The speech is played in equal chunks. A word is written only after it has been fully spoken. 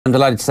I'm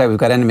delighted to say we've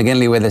got Enda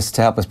McGinley with us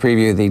to help us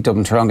preview the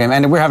Dublin-Tyrone game.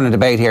 And we're having a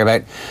debate here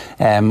about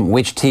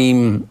which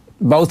team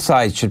both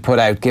sides should put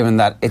out, given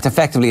that it's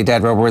effectively a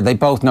dead rubber. They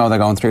both know they're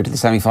going through to the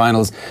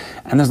semi-finals,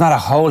 and there's not a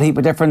whole heap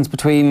of difference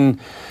between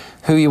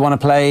who you want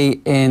to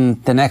play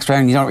in the next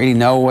round. You don't really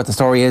know what the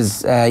story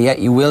is yet.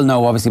 You will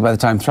know, obviously, by the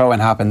time throw-in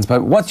happens.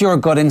 But what's your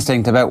gut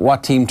instinct about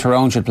what team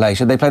Tyrone should play?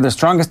 Should they play their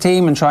strongest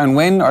team and try and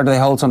win, or do they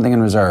hold something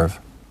in reserve?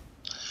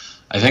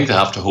 I think they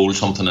have to hold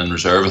something in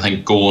reserve. I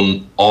think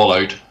going all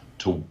out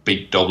to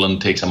beat Dublin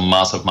takes a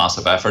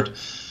massive effort.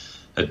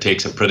 It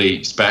takes a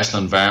pretty special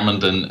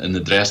environment in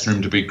the dressing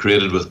room to be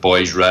created, with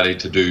boys ready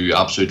to do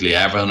absolutely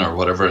everything or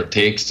whatever it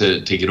takes to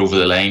get over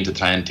the line to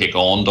try and take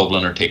on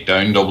Dublin or take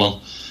down Dublin.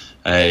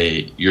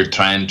 You're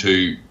trying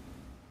to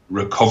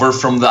recover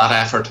from that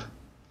effort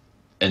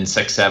in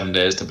 6-7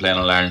 days to play an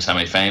All-Ireland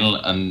semi-final,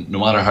 and no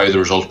matter how the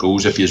result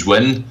goes, if you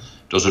win,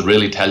 does it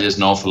really tell you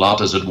an awful lot?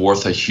 Is it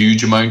worth a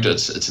huge amount?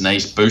 It's a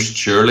nice boost,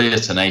 surely.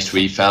 It's a nice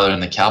wee feather in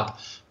the cap,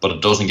 but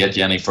it doesn't get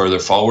you any further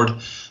forward.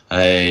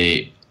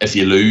 If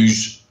you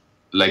lose,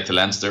 like the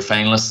Leinster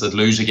finalists that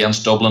lose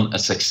against Dublin,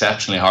 it's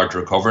exceptionally hard to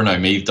recover. Now,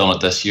 Meath done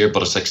it this year,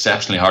 but it's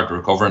exceptionally hard to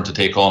recover and to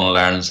take on an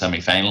Ireland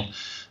semi-final.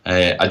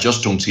 I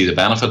just don't see the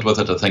benefit with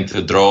it. I think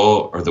the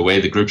draw, or the way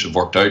the groups have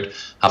worked out,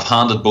 have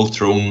handed both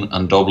Tyrone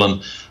and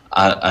Dublin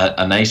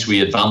a nice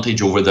wee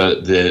advantage over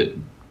the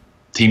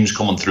teams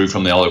coming through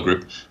from the other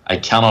group. I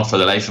cannot for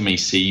the life of me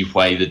see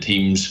why the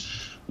teams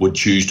would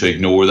choose to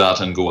ignore that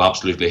and go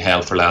absolutely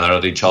hell for leather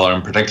at each other,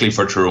 and particularly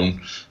for Tyrone.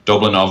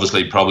 Dublin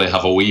obviously probably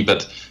have a wee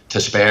bit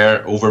to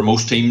spare over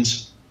most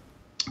teams,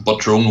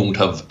 but Tyrone won't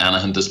have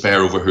anything to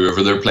spare over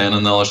whoever they're playing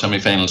in the other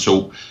semi-final.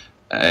 So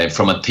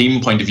from a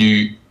team point of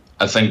view,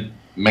 I think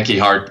Mickey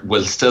Harte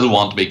will still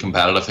want to be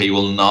competitive. He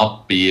will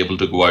not be able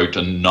to go out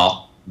and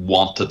not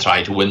want to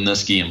try to win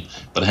this game.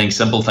 But I think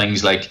simple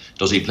things like,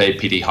 does he play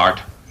Petey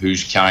Harte,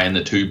 who's carrying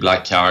the 2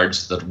 black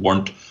cards that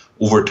weren't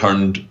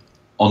overturned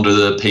under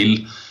the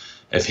appeal?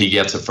 If he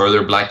gets a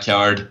further black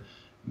card,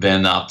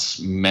 then that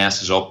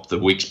messes up the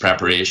week's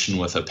preparation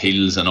with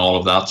appeals and all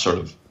of that sort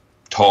of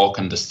talk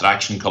and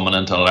distraction coming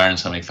into an Ireland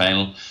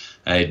semi-final.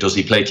 Does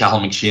he play Cathal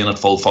McShane at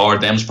full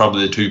forward? Them's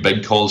probably the 2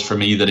 big calls for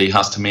me that he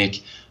has to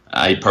make.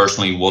 I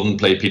personally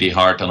wouldn't play Petey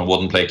Harte, and I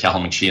wouldn't play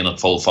Cathal McShane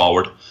at full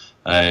forward.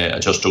 I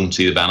just don't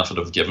see the benefit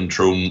of giving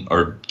Tyrone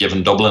or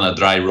giving Dublin a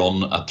dry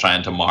run at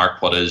trying to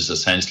mark what is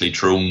essentially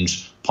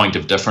Tyrone's point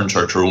of difference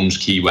or Tyrone's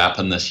key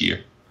weapon this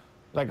year.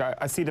 Like,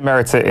 I see the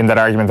merits in that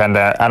argument,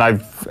 Enda, and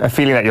I've a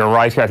feeling that you're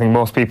right. I think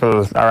most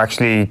people are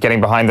actually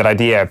getting behind that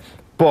idea.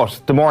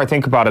 But the more I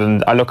think about it,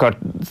 and I look at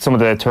some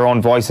of the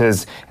Tyrone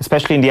voices,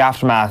 especially in the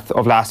aftermath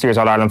of last year's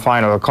All-Ireland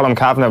final, Colm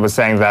Kavanagh was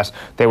saying that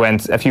they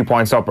went a few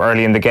points up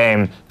early in the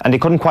game, and they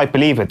couldn't quite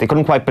believe it. They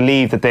couldn't quite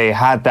believe that they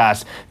had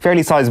that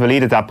fairly sizable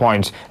lead at that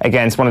point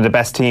against one of the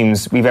best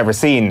teams we've ever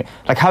seen.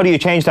 Like, how do you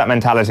change that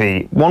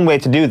mentality? One way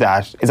to do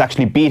that is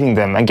actually beating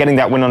them and getting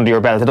that win under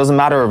your belt. It doesn't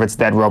matter if it's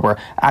dead rubber.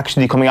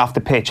 Actually coming off the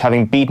pitch,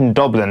 having beaten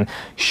Dublin,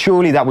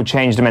 surely that would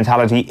change the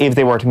mentality if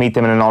they were to meet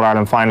them in an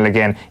All-Ireland final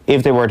again,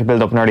 if they were to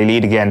build up an early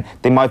lead again.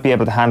 They might be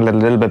able to handle it a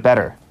little bit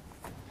better.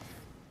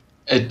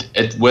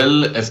 It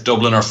will if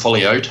Dublin are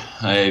fully out.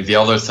 The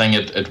other thing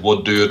it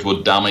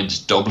would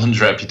damage Dublin's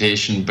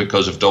reputation,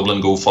 because if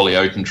Dublin go fully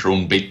out and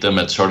Tyrone beat them,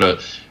 it sort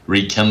of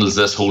rekindles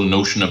this whole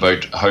notion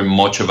about how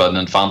much of an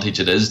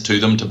advantage it is to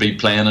them to be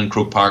playing in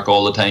Croke Park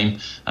all the time.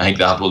 I think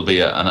that will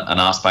be an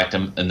aspect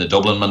in the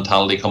Dublin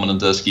mentality coming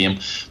into this game.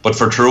 But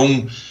for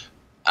Tyrone,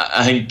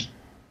 I think,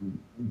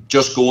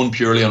 just going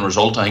purely on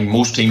result, I think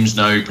most teams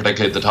now,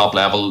 particularly at the top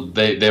level,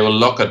 they will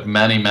look at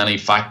many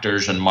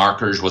factors and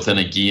markers within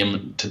a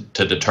game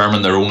to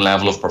determine their own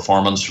level of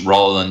performance,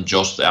 rather than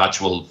just the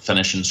actual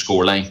finishing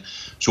scoreline.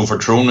 So for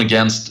Tyrone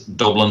against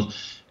Dublin,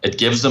 it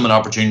gives them an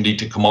opportunity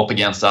to come up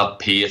against that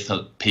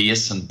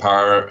pace and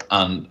power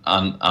and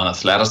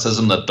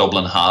athleticism that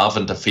Dublin have,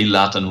 and to feel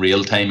that in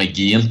real time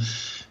again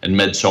in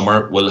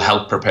midsummer will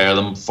help prepare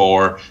them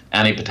for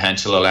any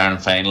potential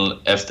All-Ireland final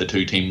if the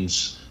 2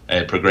 teams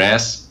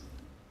progress.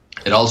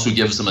 It also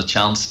gives them a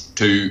chance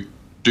to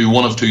do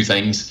one of 2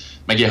 things.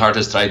 Mickey Harte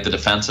has tried the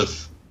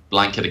defensive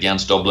blanket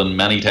against Dublin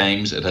many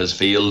times. It has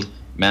failed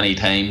many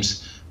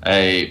times,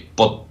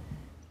 but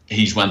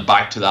he's went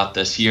back to that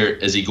this year.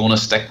 Is he going to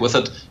stick with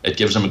it? It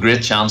gives him a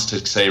great chance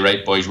to say,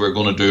 right boys, we're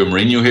going to do a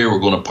Mourinho here, we're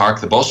going to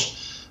park the bus,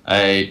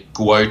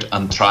 go out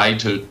and try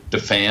to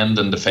defend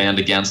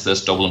against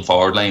this Dublin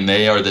forward line.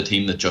 They are the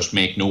team that just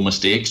make no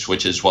mistakes,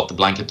 which is what the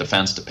blanket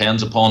defence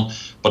depends upon.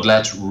 But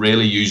let's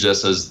really use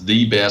this as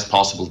the best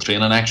possible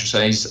training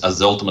exercise, as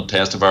the ultimate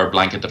test of our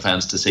blanket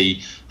defence, to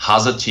see,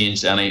 has it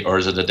changed any, or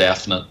is it a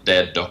definite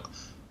dead duck?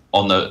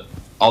 On the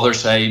other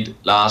side,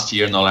 last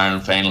year in the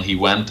All-Ireland final, he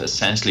went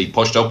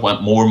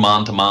more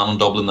man-to-man in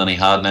Dublin than he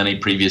had in any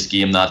previous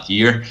game that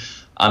year,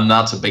 and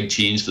that's a big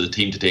change for the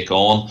team to take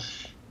on.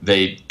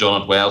 They'd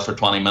done it well for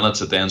 20 minutes.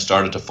 It then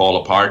started to fall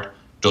apart.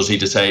 Does he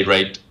decide,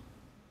 right,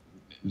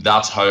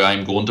 that's how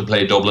I'm going to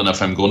play Dublin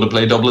if I'm going to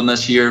play Dublin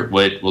this year?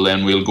 Well,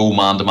 then we'll go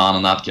man to man,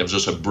 and that gives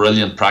us a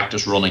brilliant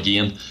practice run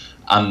again.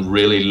 and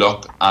really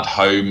look at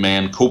how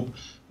men cope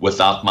with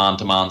that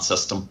man-to-man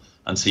system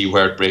and see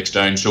where it breaks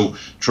down. So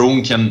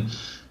Tyrone can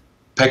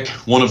pick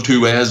one of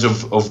two ways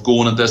of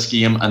going at this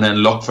game, and then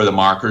look for the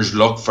markers,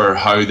 look for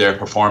how they're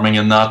performing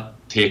in that,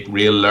 take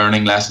real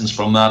learning lessons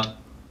from that.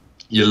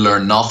 You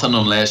learn nothing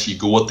unless you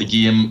go at the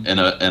game in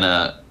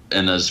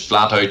as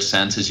flat out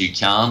sense as you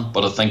can.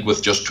 But I think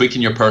with just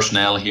tweaking your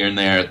personnel here and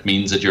there, it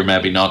means that you're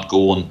maybe not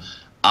going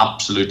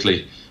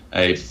absolutely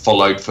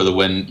full out for the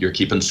win. You're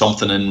keeping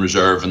something in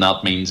reserve, and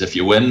that means if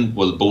you win,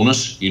 well,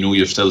 bonus, you know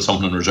you've still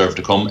something in reserve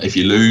to come. If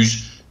you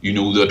lose, you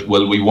know that,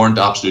 well, we weren't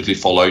absolutely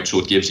full out, so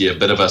it gives you a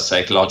bit of a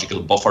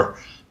psychological buffer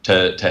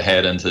to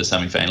head into the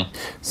semi-final.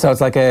 So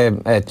it's like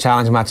a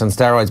challenge match on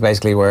steroids,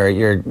 basically, where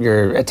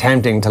you're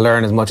attempting to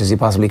learn as much as you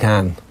possibly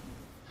can.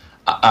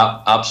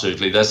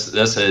 Absolutely. This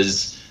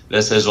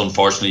is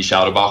unfortunately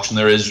shadow boxing.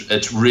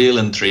 It's real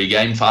intrigue.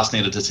 I'm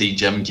fascinated to see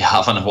Jim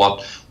Gavin,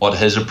 what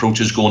his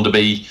approach is going to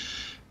be.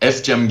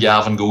 If Jim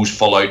Gavin goes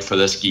full out for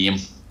this game,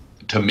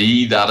 to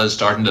me that is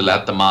starting to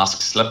let the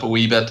mask slip a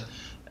wee bit,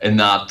 in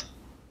that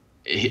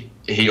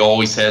he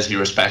always says he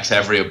respects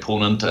every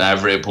opponent, and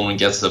every opponent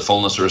gets the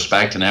fullness of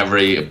respect, and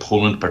every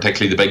opponent,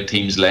 particularly the big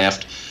teams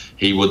left,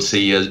 he would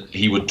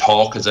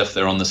talk as if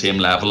they're on the same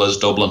level as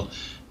Dublin.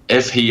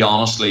 If he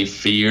honestly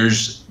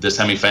fears the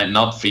semi-final,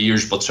 not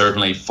fears, but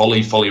certainly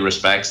fully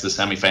respects the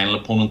semi-final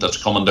opponent that's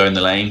coming down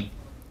the line,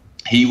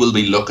 he will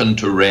be looking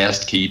to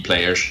rest key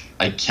players.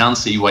 I can't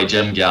see why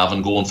Jim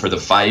Gavin, going for the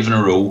 5 in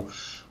a row,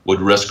 would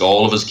risk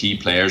all of his key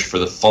players for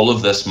the full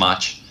of this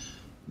match,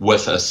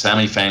 with a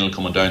semi-final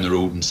coming down the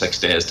road in 6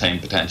 days' time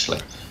potentially.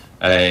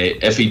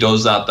 If he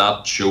does that,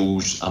 that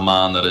shows a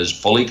man that is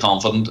fully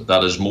confident,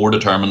 that is more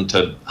determined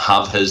to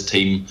have his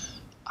team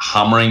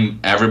hammering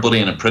everybody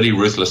in a pretty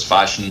ruthless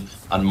fashion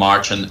and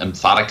marching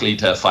emphatically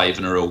to a 5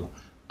 in a row.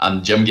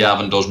 And Jim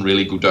Gavin doesn't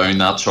really go down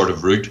that sort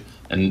of route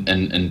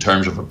in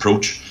terms of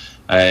approach.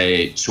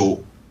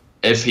 So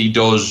if he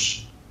does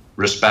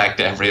respect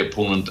every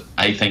opponent,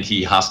 I think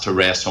he has to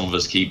rest some of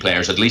his key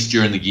players, at least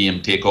during the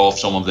game, take off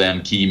some of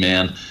them key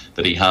men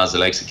that he has, the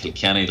likes of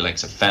Kilkenny, the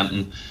likes of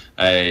Fenton,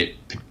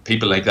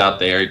 people like that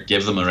there,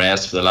 give them a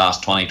rest for the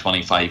last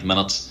 20-25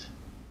 minutes.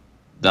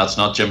 That's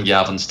not Jim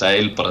Gavin's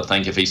style, but I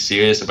think if he's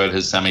serious about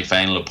his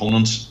semi-final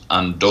opponents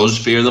and does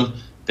fear them,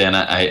 then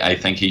I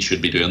think he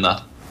should be doing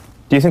that.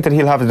 Do you think that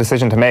he'll have a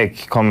decision to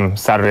make come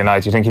Saturday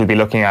night? Do you think he'll be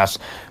looking at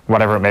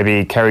whatever it may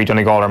be, Kerry,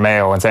 Donegal or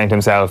Mayo, and saying to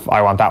himself,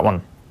 I want that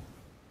one?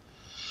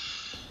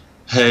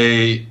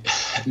 Hey,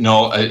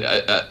 no,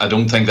 I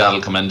don't think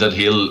that'll come into it.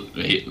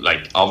 He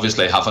like,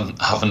 obviously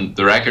having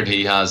the record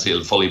he has,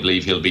 he'll fully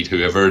believe he'll beat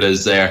whoever it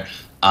is there.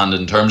 And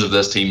in terms of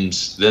this team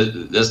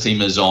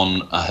is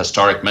on a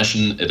historic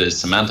mission. It is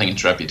cementing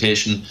its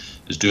reputation,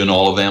 is doing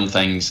all of them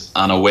things.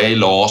 An away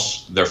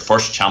loss, their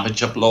first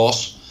championship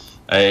loss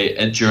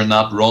during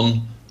that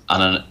run,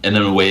 and in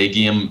an away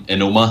game in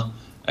Omagh,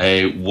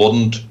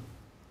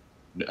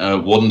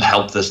 wouldn't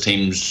help this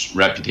team's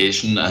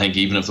reputation. I think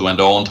even if they went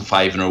on to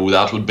 5 in a row,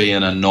 that would be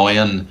an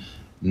annoying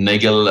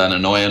niggle, an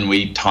annoying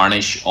wee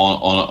tarnish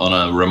on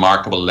a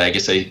remarkable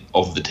legacy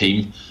of the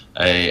team.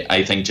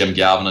 I think Jim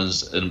Gavin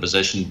is in a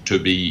position to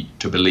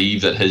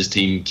believe that his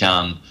team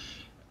can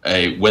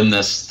win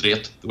this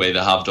straight the way they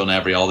have done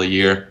every other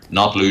year,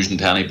 not losing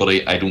to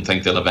anybody. I don't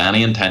think they'll have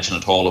any intention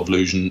at all of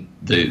losing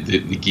the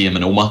game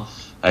in Omagh,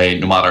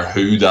 no matter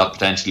who that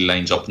potentially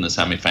lines up in the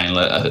semi-final.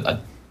 I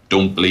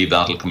don't believe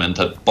that'll come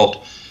into it,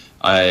 but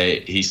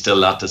he's still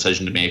that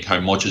decision to make. How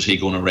much is he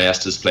going to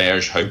rest his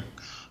players? How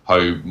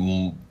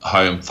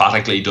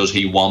emphatically does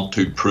he want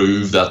to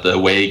prove that the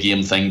away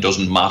game thing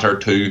doesn't matter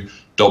to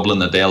Dublin,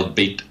 that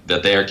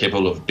they are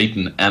capable of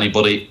beating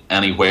anybody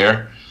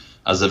anywhere,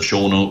 as they've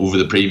shown over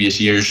the previous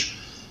years?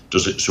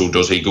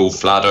 Does he go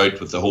flat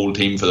out with the whole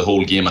team for the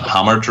whole game and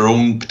hammer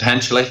Tyrone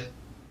potentially,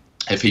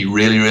 if he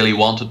really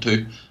wanted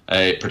to,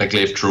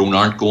 particularly if Tyrone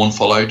aren't going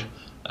full out?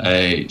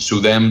 So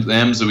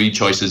them's the wee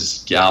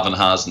choices Gavin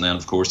has, and then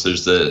of course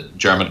there's the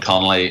Dermot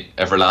Connolly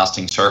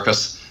everlasting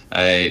circus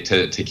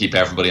to keep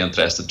everybody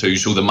interested too.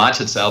 So the match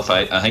itself,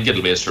 I think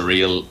it'll be a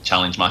surreal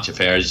challenge match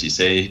affair, as you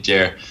say,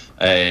 Ger.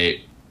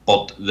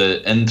 But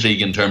the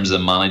intrigue in terms of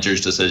the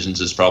manager's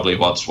decisions is probably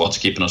what's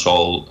keeping us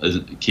all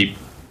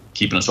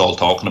keeping us all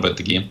talking about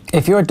the game.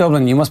 If you're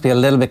Dublin, you must be a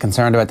little bit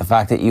concerned about the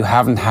fact that you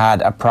haven't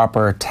had a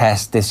proper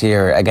test this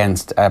year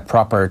against a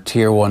proper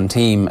Tier 1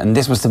 team, and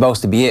this was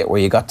supposed to be it,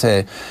 where you got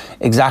to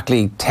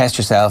exactly test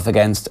yourself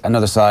against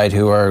another side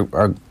who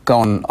are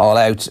going all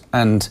out,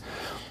 and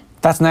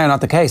that's now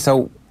not the case.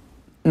 So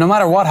no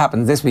matter what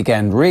happens this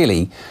weekend,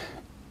 really,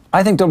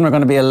 I think Dublin are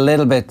going to be a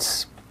little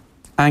bit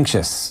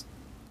anxious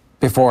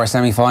before a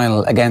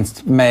semi-final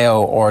against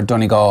Mayo or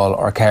Donegal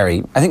or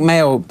Kerry. I think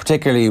Mayo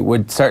particularly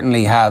would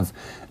certainly have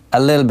a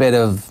little bit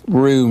of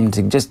room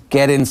to just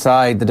get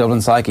inside the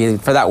Dublin psyche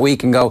for that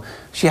week and go,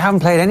 you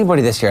haven't played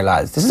anybody this year,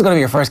 lads. This is going to be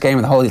your first game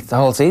of the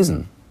whole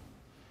season.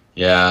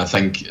 Yeah, I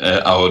think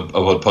I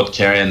would put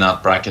Kerry in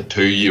that bracket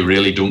too. You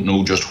really don't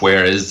know just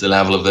where is the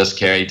level of this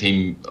Kerry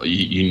team.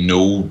 You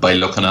know by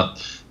looking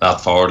at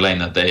that forward line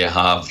that they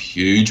have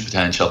huge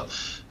potential.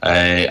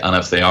 and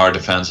if they are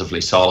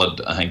defensively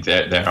solid, I think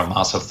they're a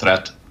massive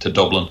threat to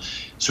Dublin.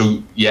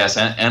 So yes,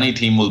 any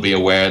team will be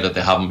aware that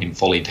they haven't been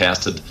fully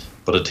tested,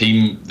 but a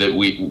team that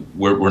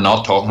we're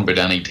not talking about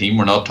any team.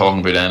 We're not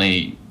talking about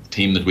any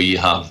team that we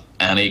have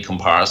any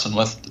comparison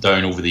with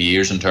down over the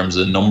years in terms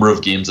of the number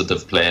of games that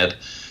they've played,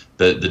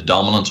 the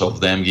dominance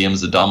of them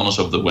games, the dominance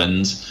of the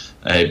wins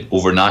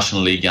over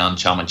National League and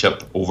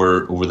Championship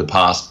over the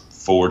past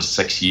 4 to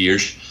 6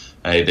 years.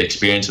 The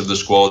experience of the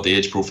squad, the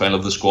age profile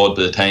of the squad.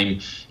 By the time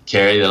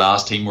Kerry, the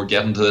last team, were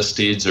getting to this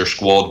stage, their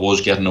squad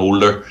was getting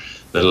older.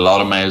 They had a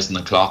lot of miles on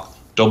the clock.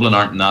 Dublin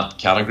aren't in that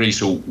category,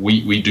 so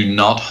we do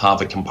not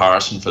have a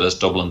comparison for this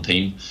Dublin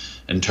team.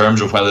 In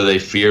terms of whether they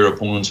fear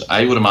opponents,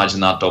 I would imagine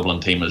that Dublin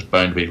team is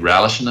bound to be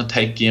relishing a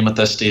tight game at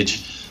this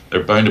stage.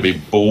 They're bound to be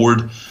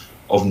bored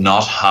of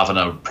not having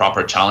a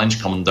proper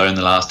challenge coming down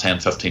the last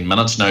 10-15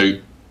 minutes. Now,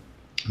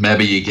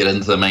 maybe you get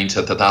into the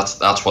mindset that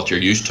that's what you're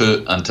used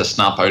to, and to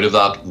snap out of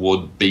that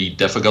would be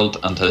difficult,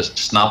 and to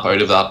snap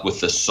out of that with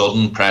the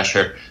sudden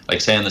pressure,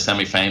 like say in the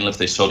semi-final, if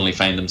they suddenly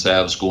find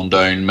themselves going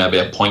down, maybe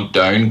a point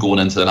down going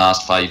into the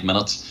last 5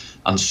 minutes,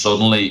 and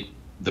suddenly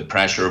the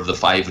pressure of the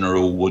 5 in a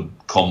row would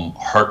come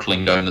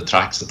hurtling down the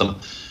tracks at them.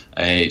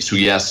 So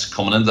yes,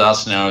 coming into that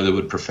scenario, they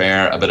would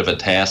prefer a bit of a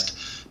test,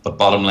 but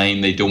bottom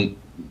line, they don't,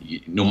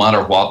 no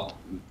matter what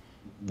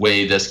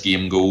way this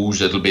game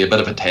goes, it'll be a bit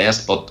of a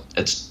test, but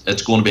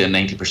it's going to be a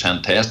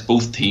 90% test.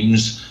 Both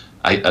teams,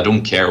 I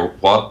don't care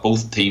what,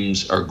 both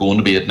teams are going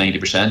to be at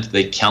 90%.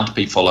 They can't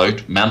be full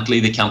out.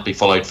 Mentally, they can't be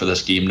full out for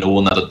this game,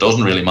 knowing that it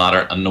doesn't really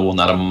matter and knowing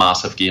that a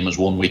massive game is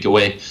 1 week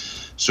away.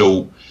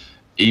 So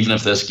even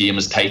if this game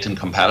is tight and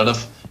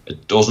competitive,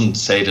 it doesn't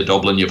say to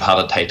Dublin, you've had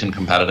a tight and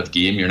competitive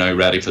game, you're now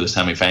ready for the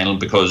semi-final,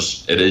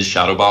 because it is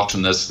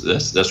shadowboxing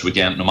this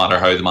weekend, no matter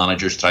how the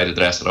managers try to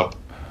dress it up.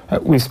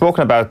 We've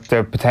spoken about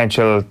the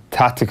potential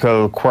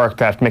tactical quirk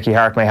that Mickey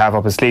Harte may have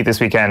up his sleeve this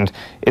weekend.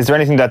 Is there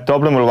anything that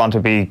Dublin will want to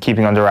be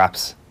keeping under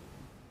wraps?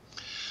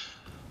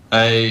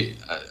 I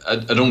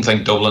don't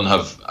think Dublin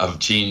have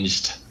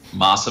changed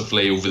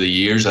massively over the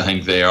years. I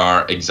think they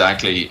are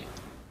exactly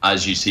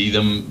as you see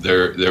them.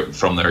 They're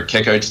from their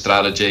kick-out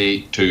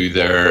strategy to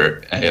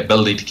their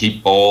ability to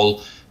keep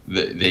ball.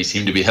 They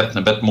seem to be hitting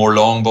a bit more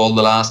long ball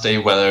the last day.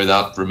 Whether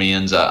that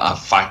remains a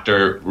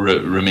factor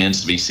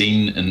remains to be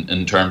seen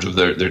in terms of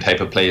their type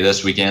of play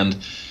this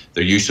weekend.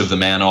 Their use of the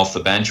men off the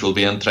bench will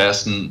be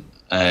interesting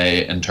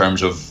in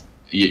terms of,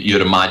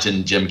 you'd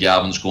imagine Jim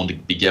Gavin's going to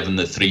be given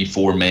the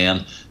 3-4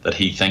 men that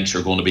he thinks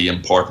are going to be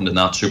important in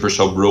that super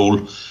sub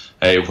role,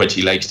 which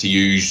he likes to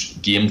use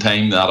game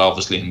time. That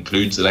obviously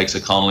includes the likes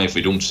of Connolly. If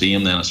we don't see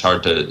him, then it's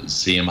hard to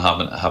see him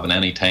having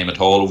any time at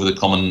all over the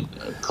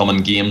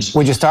coming games.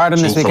 Would you start him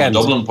this weekend?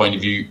 From a Dublin point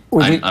of view,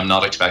 I'm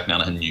not expecting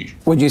anything new.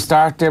 Would you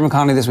start Dermot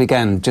Connolly this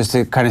weekend, just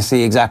to kind of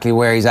see exactly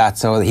where he's at,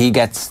 so he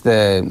gets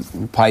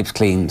the pipes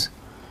cleaned?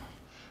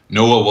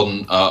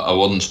 No, I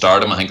wouldn't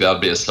start him. I think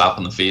that'd be a slap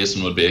in the face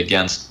and would be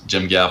against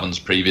Jim Gavin's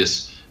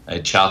previous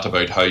chat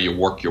about how you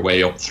work your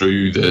way up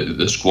through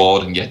the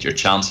squad and get your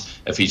chance.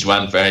 If he's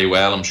went very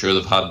well, I'm sure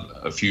they've had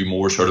a few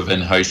more sort of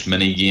in-house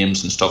mini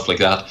games and stuff like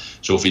that.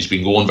 So if he's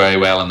been going very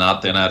well in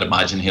that, then I'd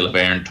imagine he'll have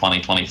earned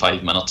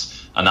 20-25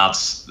 minutes, and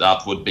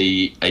that would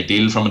be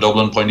ideal from a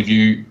Dublin point of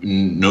view.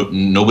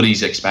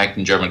 Nobody's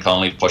expecting Dermot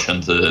Connolly to push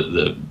into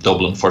the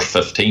Dublin first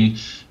 15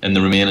 in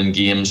the remaining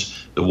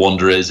games. The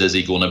wonder is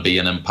he going to be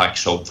an impact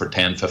sub for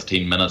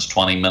 10-15 minutes,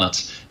 20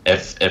 minutes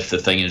if the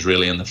thing is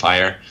really in the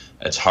fire?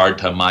 It's hard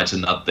to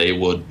imagine that they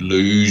would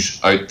lose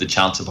out the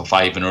chance of a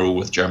 5 in a row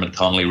with Dermot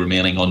Connolly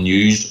remaining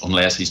unused,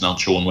 unless he's not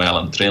showing well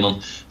in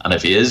training. And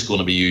if he is going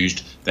to be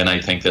used, then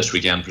I think this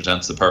weekend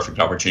presents the perfect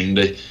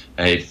opportunity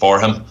for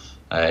him.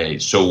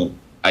 So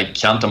I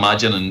can't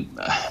imagine, and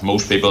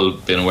most people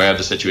being aware of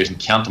the situation,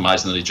 can't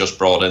imagine that he just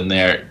brought in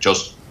there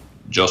just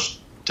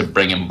to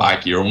bring him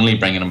back. You're only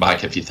bringing him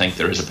back if you think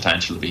there is a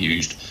potential to be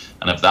used.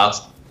 And if that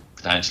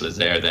potential is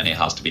there, then he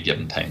has to be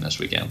given time this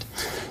weekend.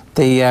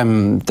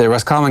 The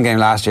Roscommon game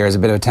last year is a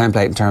bit of a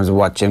template in terms of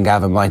what Jim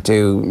Gavin might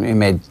do. He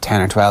made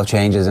 10 or 12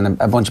 changes, and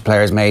a bunch of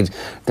players made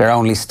their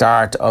only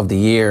start of the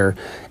year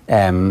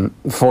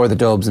for the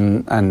Dubs,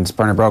 and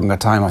Bernard Brogan got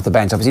time off the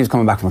bench. Obviously he was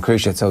coming back from a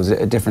cruciate, so it was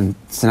a different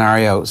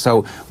scenario.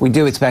 So we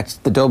do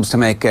expect the Dubs to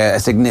make a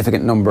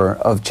significant number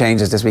of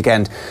changes this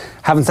weekend.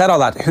 Having said all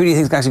that, who do you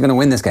think is actually going to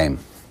win this game?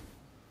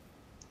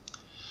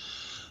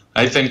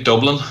 I think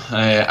Dublin.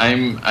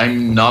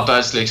 I'm not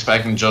actually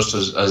expecting just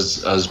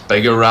as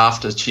big a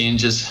raft of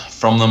changes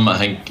from them. I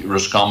think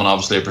Roscommon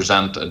obviously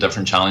present a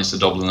different challenge to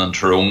Dublin and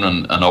Tyrone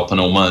and up in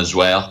Omagh as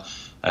well.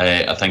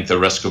 I think the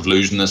risk of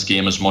losing this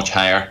game is much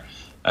higher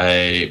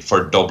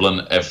for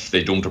Dublin if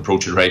they don't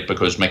approach it right,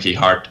 because Mickey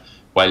Harte,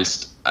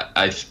 whilst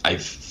I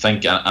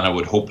think and I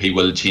would hope he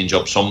will change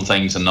up some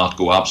things and not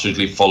go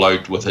absolutely full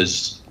out with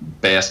his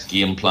best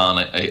game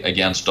plan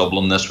against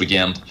Dublin this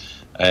weekend,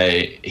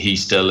 he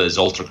still is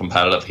ultra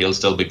competitive. He'll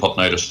still be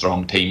putting out a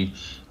strong team,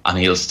 and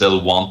he'll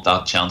still want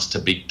that chance to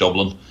beat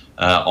Dublin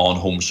on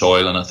home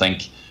soil. And I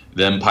think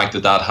the impact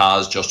that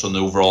has just on the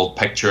overall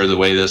picture, the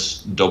way this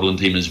Dublin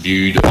team is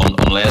viewed,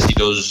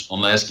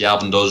 unless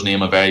Gavin does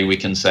name a very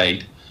weakened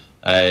side,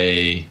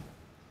 then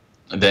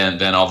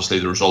obviously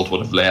the result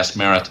would have less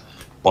merit.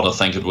 But I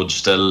think it would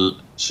still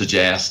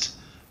suggest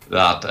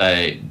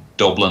that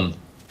Dublin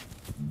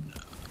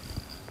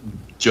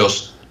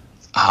just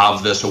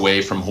have this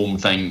away from home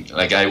thing.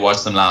 Like, I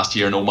watched them last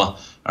year in Omagh.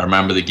 I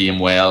remember the game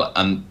well,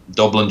 and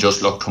Dublin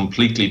just looked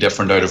completely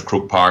different out of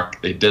Croke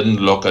Park. They didn't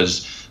look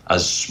as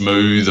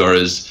smooth or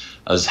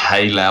as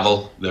high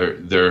level.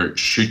 Their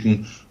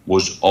shooting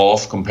was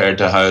off compared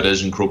to how it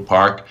is in Croke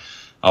Park.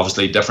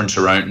 Obviously, different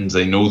surroundings.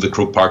 They know the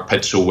Croke Park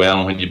pitch so well,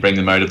 and when you bring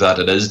them out of that,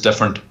 it is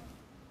different.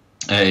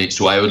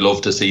 So I would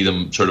love to see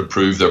them sort of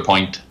prove their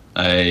point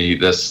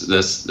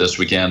this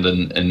weekend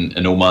in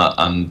Omagh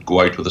and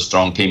go out with a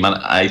strong team. And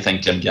I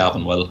think Jim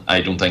Gavin will. I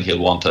don't think he'll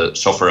want to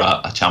suffer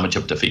a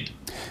championship defeat.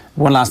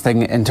 One last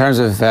thing, in terms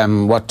of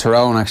what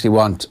Tyrone actually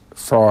want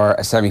for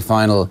a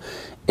semi-final,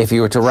 if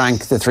you were to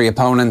rank the three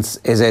opponents,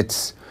 is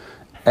it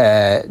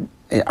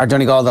are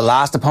Donegal the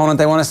last opponent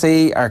they want to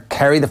see? Are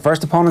Kerry the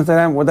first opponent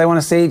would they want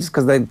to see, just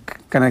because they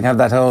kind of have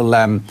that whole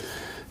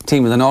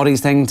team of the naughties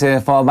thing to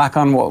fall back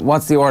on?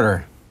 What's the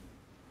order?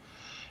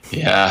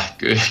 Yeah,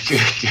 good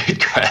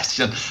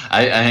question.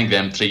 I think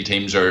them three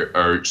teams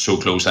are so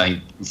close. I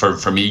think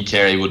for me,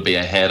 Kerry would be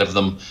ahead of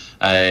them.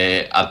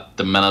 At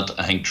the minute,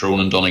 I think Tyrone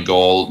and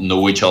Donegal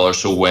know each other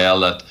so well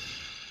that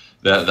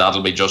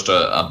that'll be just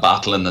a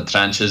battle in the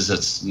trenches.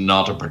 It's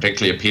not a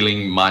particularly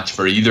appealing match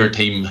for either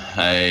team.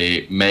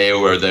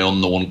 Mayo are the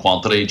unknown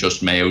quantity,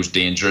 just Mayo's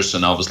dangerous,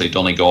 and obviously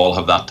Donegal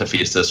have that to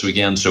face this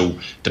weekend. So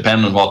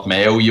depending on what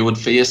Mayo you would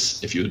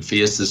face, if you would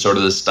face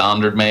the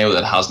standard Mayo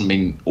that hasn't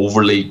been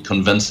overly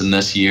convincing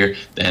this year,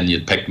 then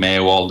you'd pick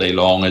Mayo all day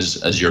long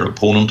as your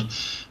opponent.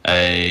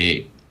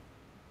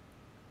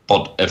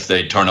 But if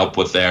they turn up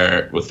with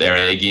their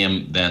A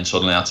game, then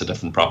suddenly that's a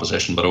different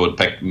proposition. But I would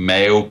pick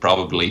Mayo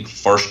probably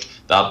first.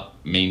 That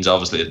means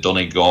obviously that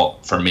Donegal,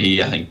 for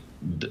me, I think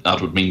that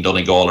would mean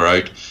Donegal are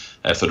out.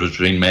 If it was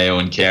between Mayo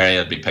and Kerry,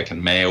 I'd be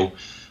picking Mayo.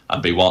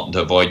 I'd be wanting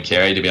to avoid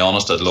Kerry, to be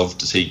honest. I'd love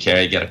to see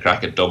Kerry get a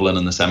crack at Dublin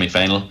in the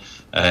semi-final.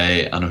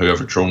 And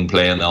whoever Tyrone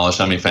play in the other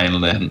semi-final,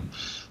 then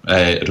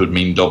it would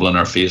mean Dublin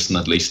are facing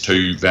at least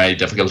two very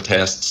difficult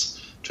tests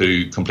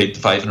to complete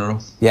the 5 in a row.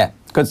 Yeah,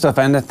 good stuff,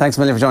 Enda. Thanks a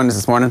million for joining us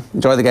this morning.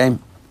 Enjoy the game.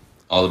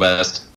 All the best.